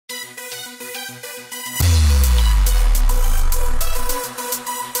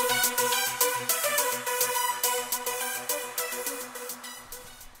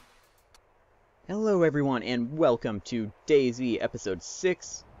everyone, and welcome to DayZ episode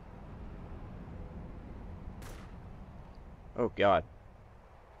 6. Oh god.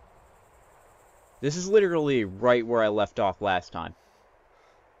 This is literally right where I left off last time.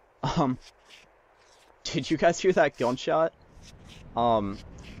 Did you guys hear that gunshot? And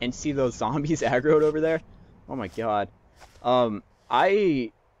see those zombies aggroed over there? Oh my god.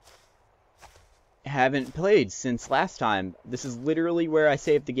 I haven't played since last time. This is literally where I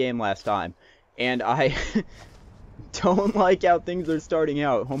saved the game last time. And I don't like how things are starting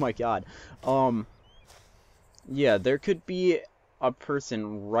out. Oh my god. Yeah, there could be a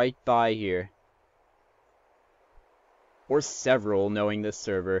person right by here. Or several, knowing this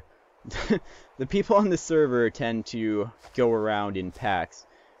server. The people on this server tend to go around in packs.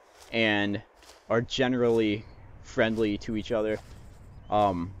 And are generally friendly to each other.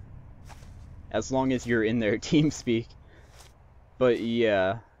 As long as you're in their team speak. But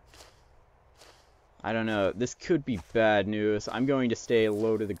yeah. I don't know. This could be bad news. I'm going to stay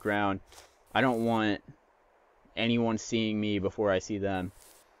low to the ground. I don't want anyone seeing me before I see them.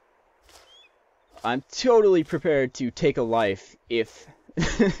 I'm totally prepared to take a life if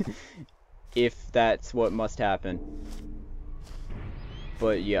if that's what must happen.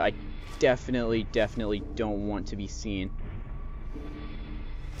 But yeah, I definitely don't want to be seen.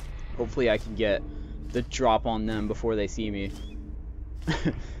 Hopefully I can get the drop on them before they see me.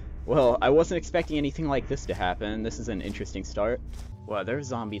 Well, I wasn't expecting anything like this to happen. This is an interesting start. Wow, there's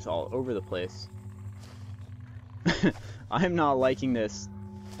zombies all over the place. I'm not liking this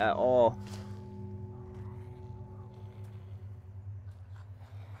at all.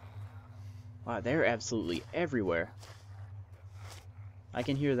 Wow, they're absolutely everywhere. I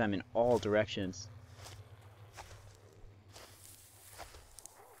can hear them in all directions.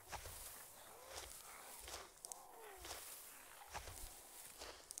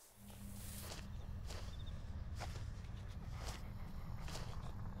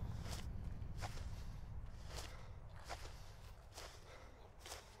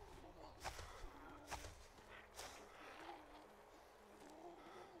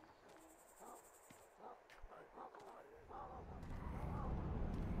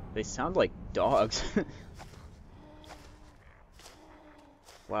 They sound like dogs.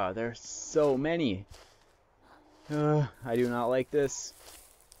 Wow, there's so many. I do not like this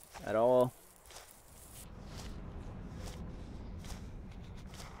at all.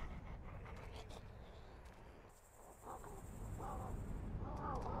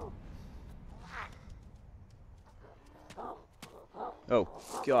 Oh,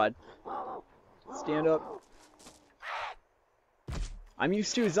 God. Stand up. I'm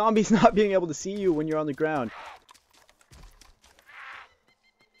used to zombies not being able to see you when you're on the ground.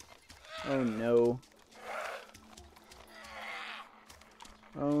 Oh no.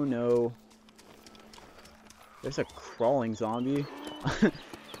 Oh no. There's a crawling zombie.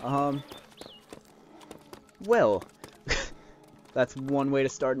 Well, that's one way to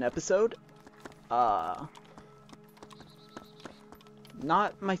start an episode. Not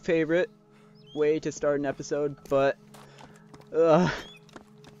my favorite way to start an episode, but oh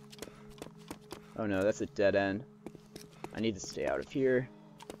no, that's a dead end. I need to stay out of here.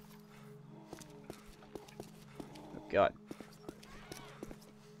 Oh god.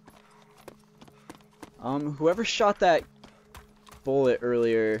 Whoever shot that bullet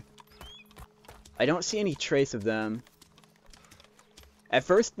earlier, I don't see any trace of them. At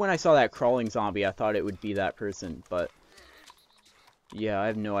first, when I saw that crawling zombie, I thought it would be that person, but yeah, I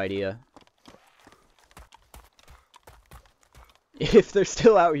have no idea. If they're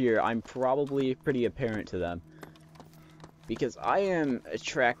still out here, I'm probably pretty apparent to them. Because I am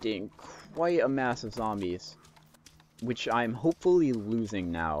attracting quite a mass of zombies. Which I'm hopefully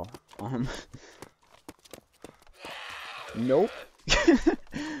losing now. Nope.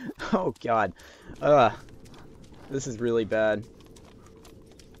 Oh god. This is really bad.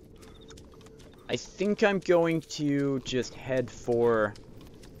 I think I'm going to just head for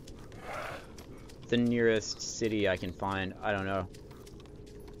the nearest city I can find. I don't know.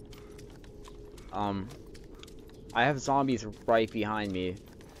 I have zombies right behind me.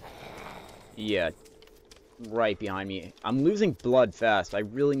 Yeah, right behind me. I'm losing blood fast. I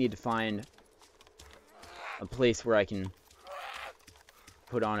really need to find a place where I can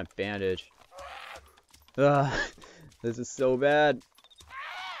put on a bandage. Ugh, this is so bad.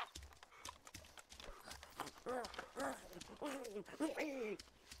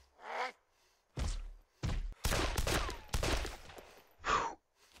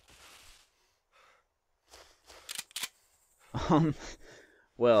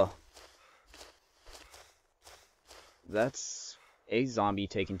 Well, that's a zombie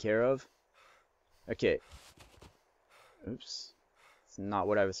taken care of. Okay. Oops. It's not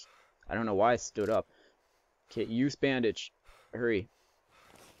what I was... I don't know why I stood up. Okay, use bandage. Hurry.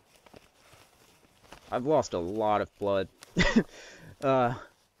 I've lost a lot of blood. Okay.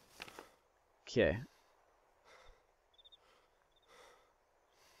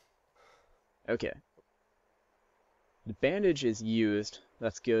 Okay. The bandage is used.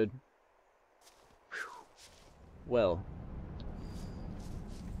 That's good. Whew. Well.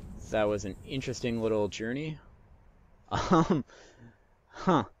 That was an interesting little journey. Huh.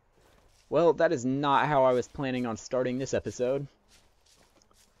 Well, that is not how I was planning on starting this episode.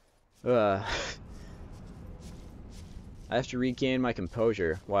 I have to regain my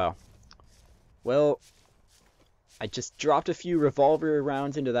composure. Wow. Well, I just dropped a few revolver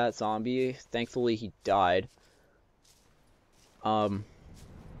rounds into that zombie. Thankfully, he died. Well.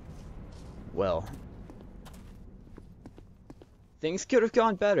 Things could have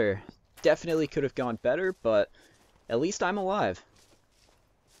gone better. Definitely could have gone better, but at least I'm alive.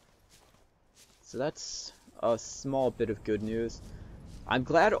 So that's a small bit of good news. I'm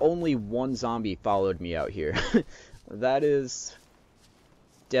glad only one zombie followed me out here. That is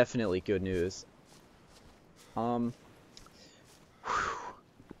definitely good news. Oh.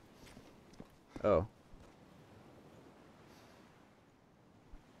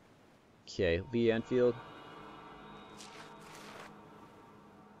 Okay, Lee Enfield.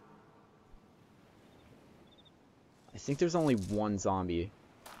 I think there's only one zombie.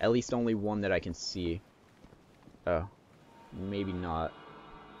 At least only one that I can see. Oh. Maybe not.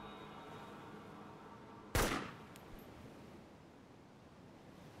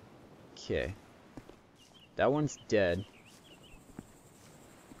 Okay. That one's dead.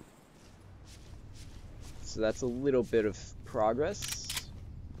 So that's a little bit of progress.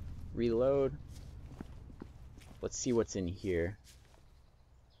 Reload. Let's see what's in here.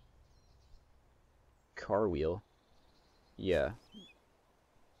 Car wheel. Yeah.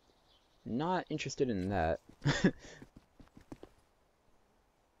 Not interested in that.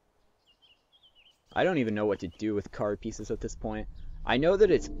 I don't even know what to do with car pieces at this point. I know that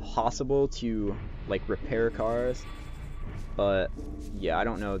it's possible to, like, repair cars, but yeah, I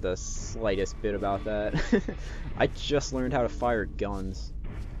don't know the slightest bit about that. I just learned how to fire guns.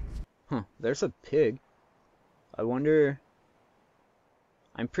 Huh, there's a pig. I wonder...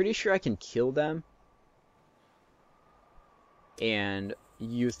 I'm pretty sure I can kill them and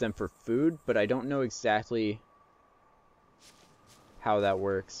use them for food, but I don't know exactly how that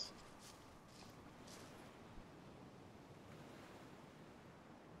works.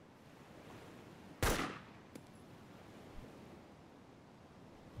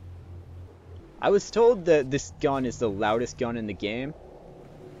 I was told that this gun is the loudest gun in the game.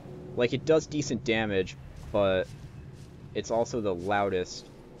 Like, it does decent damage, but it's also the loudest.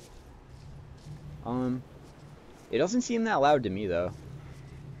 It doesn't seem that loud to me, though.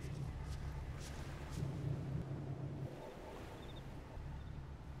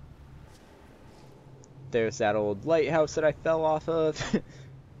 There's that old lighthouse that I fell off of.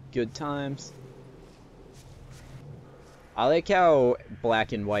 Good times. I like how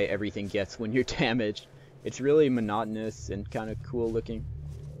black and white everything gets when you're damaged. It's really monotonous and kind of cool looking.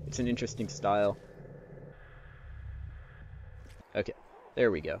 It's an interesting style. Okay, there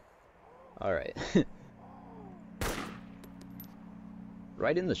we go. Alright.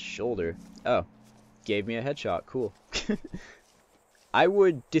 Right in the shoulder. Oh, gave me a headshot. Cool. I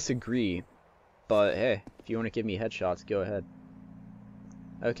would disagree, but hey, if you want to give me headshots, go ahead.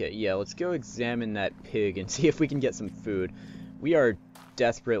 Okay, yeah, let's go examine that pig and see if we can get some food. We are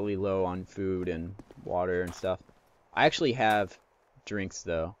desperately low on food and water and stuff. I actually have drinks,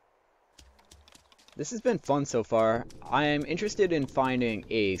 though. This has been fun so far. I'm interested in finding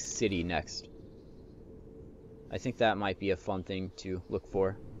a city next. I think that might be a fun thing to look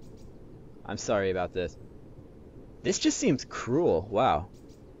for. I'm sorry about this. This just seems cruel. Wow.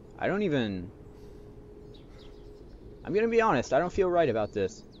 I don't even... I'm gonna be honest, I don't feel right about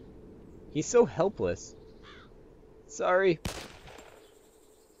this. He's so helpless. Sorry.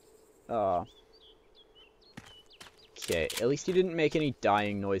 Aw. Okay, at least he didn't make any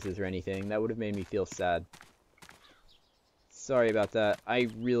dying noises or anything. That would have made me feel sad. Sorry about that. I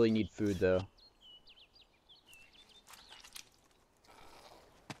really need food, though.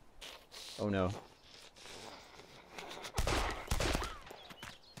 Oh no.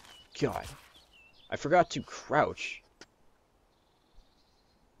 God. I forgot to crouch.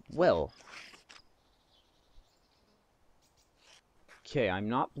 Well. Okay, I'm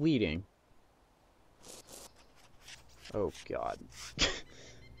not bleeding. Oh god.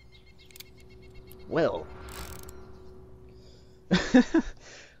 Well.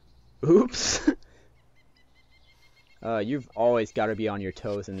 Oops. You've always got to be on your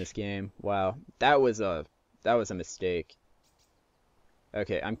toes in this game. Wow, that was a mistake.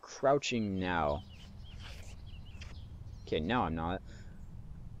 Okay, I'm crouching now. Okay, now I'm not.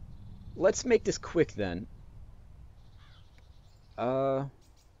 Let's make this quick then.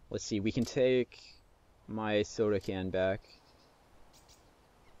 Let's see. We can take my soda can back,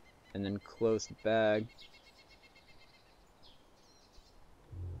 and then close the bag.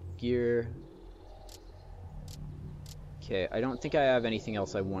 Gear. Okay, I don't think I have anything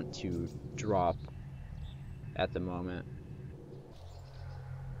else I want to drop at the moment.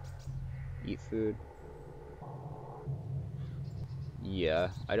 Eat food. Yeah,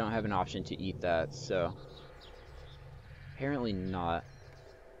 I don't have an option to eat that, so apparently not.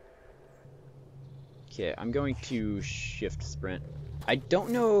 Okay, I'm going to shift sprint. I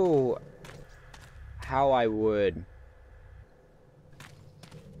don't know how I would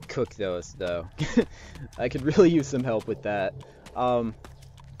cook those, though. I could really use some help with that.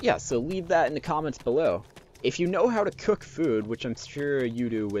 Yeah, so leave that in the comments below. If you know how to cook food, which I'm sure you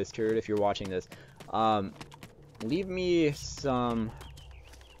do, WizTurd, if you're watching this, leave me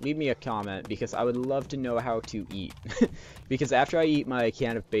a comment, because I would love to know how to eat. Because after I eat my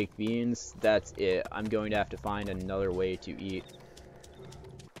can of baked beans, that's it. I'm going to have to find another way to eat.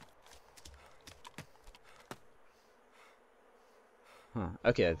 Huh.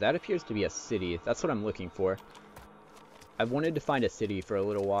 Okay, that appears to be a city. That's what I'm looking for. I've wanted to find a city for a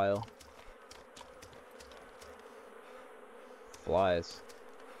little while. Flies.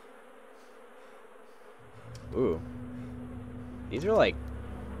 Ooh. These are like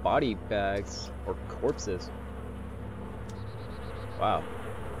body bags or corpses. Wow.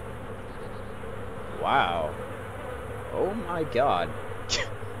 Wow. Oh my god.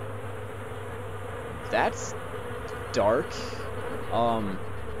 That's dark.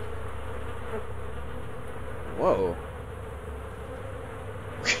 Whoa.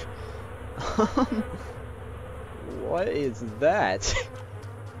 What is that?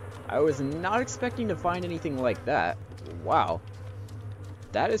 I was not expecting to find anything like that. Wow.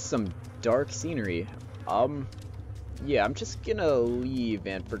 That is some dark scenery. Yeah, I'm just gonna leave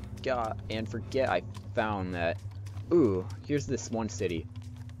and forget I found that. Ooh, here's this one city.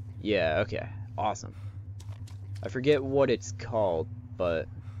 Yeah, okay. Awesome. I forget what it's called, but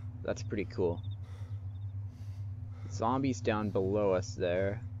that's pretty cool. Zombies down below us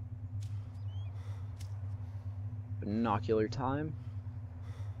there. Binocular time.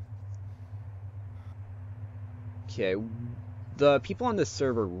 Okay, the people on this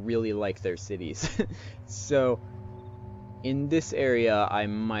server really like their cities. So, in this area,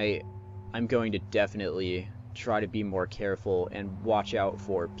 I'm going to definitely try to be more careful and watch out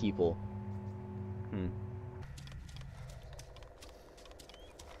for people.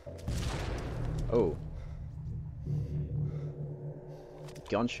 Oh.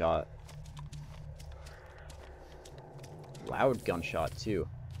 Gunshot. Loud gunshot, too.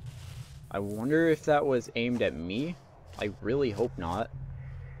 I wonder if that was aimed at me? I really hope not.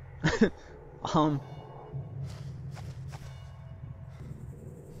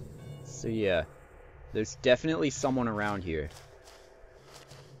 So yeah. There's definitely someone around here.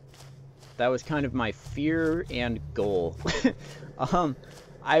 That was kind of my fear and goal.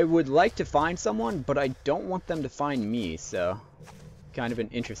 I would like to find someone, but I don't want them to find me, so kind of an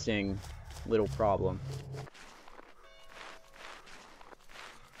interesting little problem.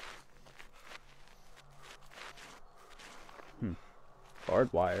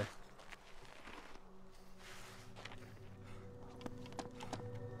 Barbed wire.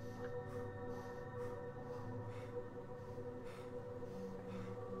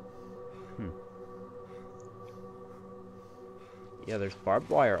 Yeah, there's barbed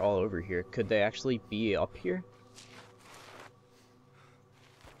wire all over here. Could they actually be up here?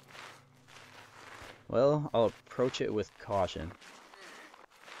 Well, I'll approach it with caution.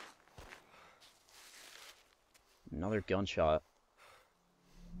 Another gunshot.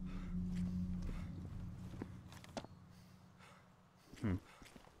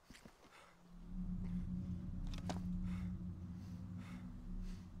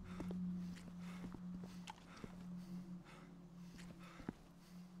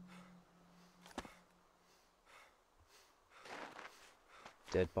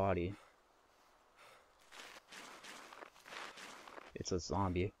 Dead body. It's a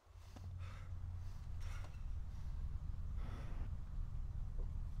zombie.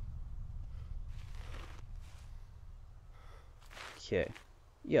 Okay.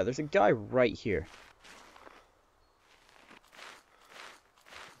 Yeah, there's a guy right here.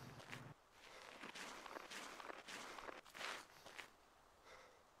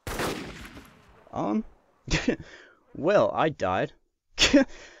 Well, I died.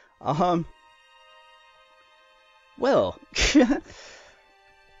 Well.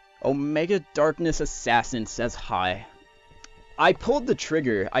 Omega Darkness Assassin says hi. I pulled the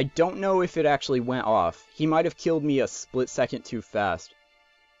trigger. I don't know if it actually went off. He might have killed me a split second too fast.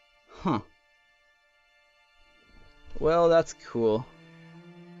 Huh. Well, that's cool.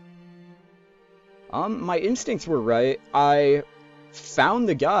 My instincts were right. I found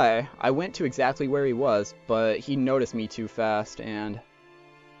the guy. I went to exactly where he was, but he noticed me too fast, and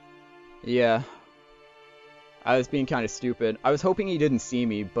yeah. I was being kind of stupid. I was hoping he didn't see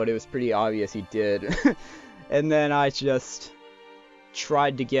me, but it was pretty obvious he did. And then I just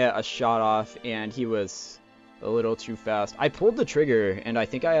tried to get a shot off, and he was a little too fast. I pulled the trigger, and I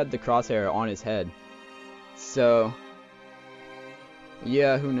think I had the crosshair on his head. So,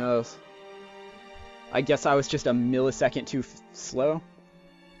 yeah, who knows. I guess I was just a millisecond too slow.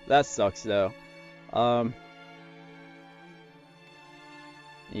 That sucks, though.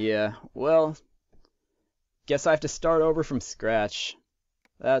 Yeah, well, guess I have to start over from scratch.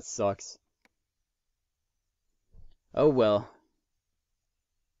 That sucks. Oh well.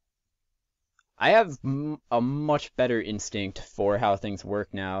 I have a much better instinct for how things work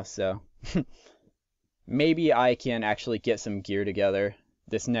now, so maybe I can actually get some gear together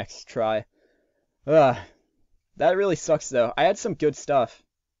this next try. That really sucks though. I had some good stuff,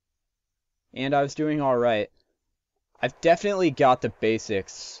 and I was doing alright. I've definitely got the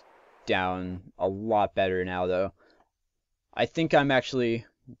basics down a lot better now though. I think I'm actually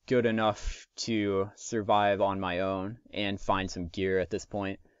good enough to survive on my own and find some gear at this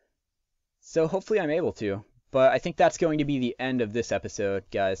point. So hopefully I'm able to. But I think that's going to be the end of this episode,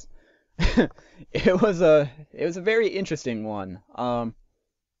 guys. It was a very interesting one. I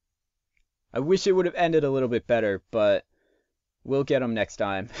wish it would have ended a little bit better, but we'll get them next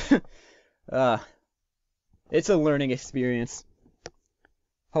time. It's a learning experience.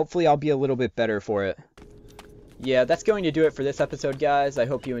 Hopefully I'll be a little bit better for it. Yeah, that's going to do it for this episode, guys. I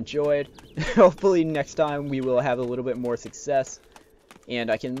hope you enjoyed. Hopefully next time we will have a little bit more success,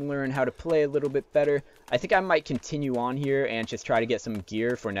 and I can learn how to play a little bit better. I think I might continue on here and just try to get some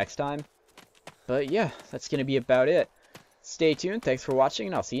gear for next time. But yeah, that's going to be about it. Stay tuned, thanks for watching,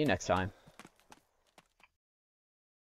 and I'll see you next time.